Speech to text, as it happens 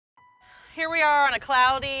here we are on a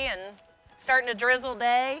cloudy and starting to drizzle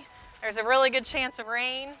day. There's a really good chance of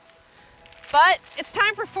rain, but it's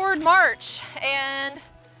time for Forward March, and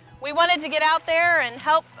we wanted to get out there and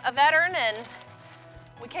help a veteran, and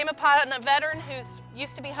we came upon a veteran who's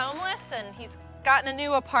used to be homeless, and he's gotten a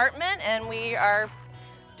new apartment, and we are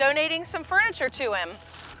donating some furniture to him.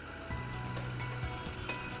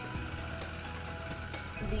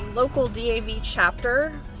 The local DAV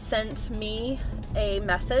chapter sent me a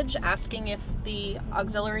message asking if the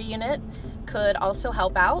auxiliary unit could also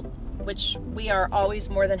help out, which we are always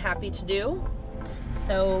more than happy to do.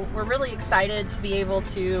 So we're really excited to be able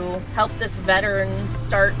to help this veteran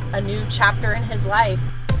start a new chapter in his life.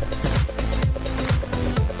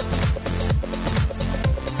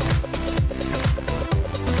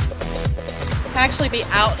 To actually be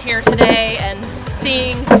out here today and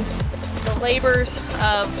seeing the labors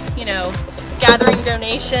of, gathering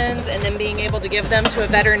donations and then being able to give them to a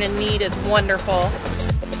veteran in need is wonderful.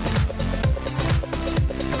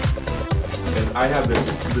 And I have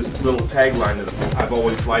this little tagline that I've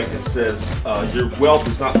always liked. It says, your wealth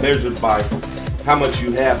is not measured by how much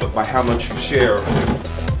you have, but by how much you share.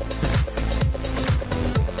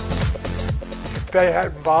 If they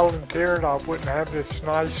hadn't volunteered, I wouldn't have this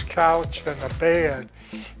nice couch and a bed.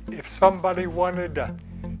 If somebody wanted to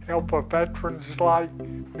help a veterans like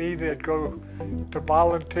me, they'd go to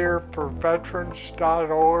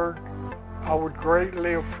volunteerforveterans.org. I would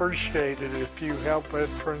greatly appreciate it if you help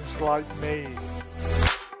veterans like me.